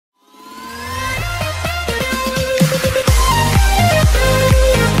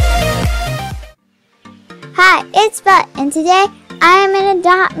Glitz, and today I am in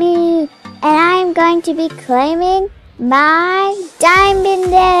Adopt Me, and I am going to be claiming my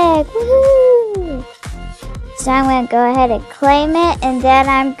diamond egg. Woohoo! So I'm going to go ahead and claim it, and then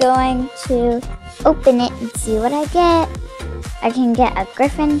I'm going to open it and see what I get. I can get a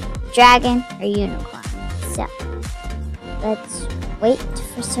griffin, dragon, or unicorn. So let's wait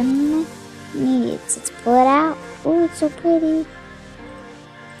for some needs. Let's pull it out. Oh, it's so pretty.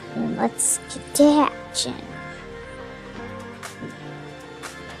 And let's get to action.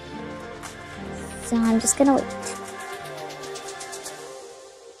 So I'm just gonna wait.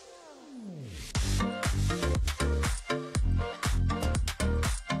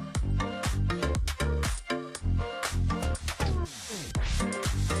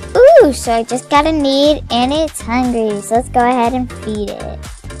 Ooh, so I just got a need and it's hungry. So let's go ahead and feed it.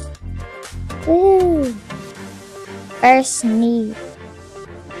 Ooh. First need.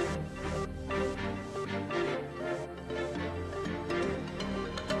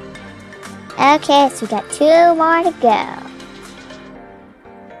 Okay, so we got 2 more to go.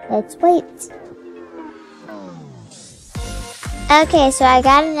 Let's wait. Okay, so I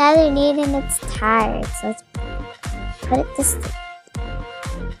got another need and it's tired. So let's put it to sleep.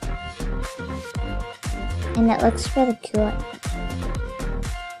 And it looks really cool.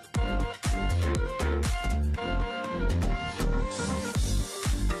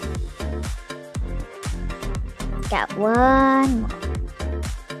 Got 1 more.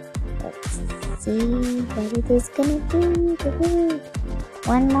 Let's see what it is gonna be.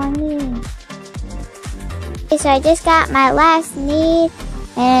 1 more need. Okay, so I just got my last need,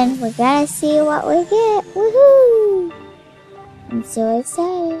 and we're gonna see what we get. Woohoo! I'm so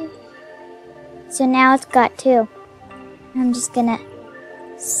excited. So now it's got 2. I'm just gonna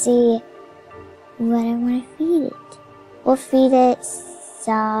see what I want to feed it. We'll feed it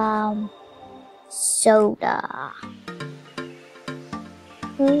some soda.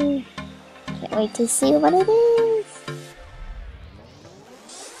 Ooh. Can't wait to see what it is.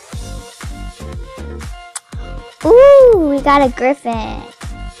 Ooh, we got a griffin.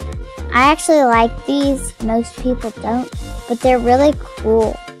 I actually like these. Most people don't, but they're really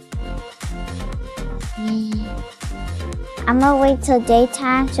cool. I'm gonna wait till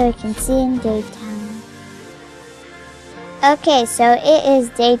daytime so I can see in daytime. Okay, so it is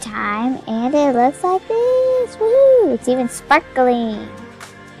daytime and it looks like this. Woohoo! It's even sparkling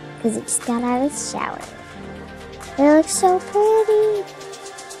because it just got out of the shower. It looks so pretty.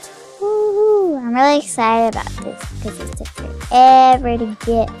 Woohoo! I'm really excited about this because it's forever to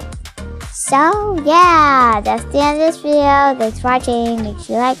get. So yeah, that's the end of this video. Thanks for watching. Make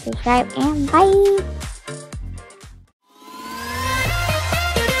sure you like, subscribe, and bye.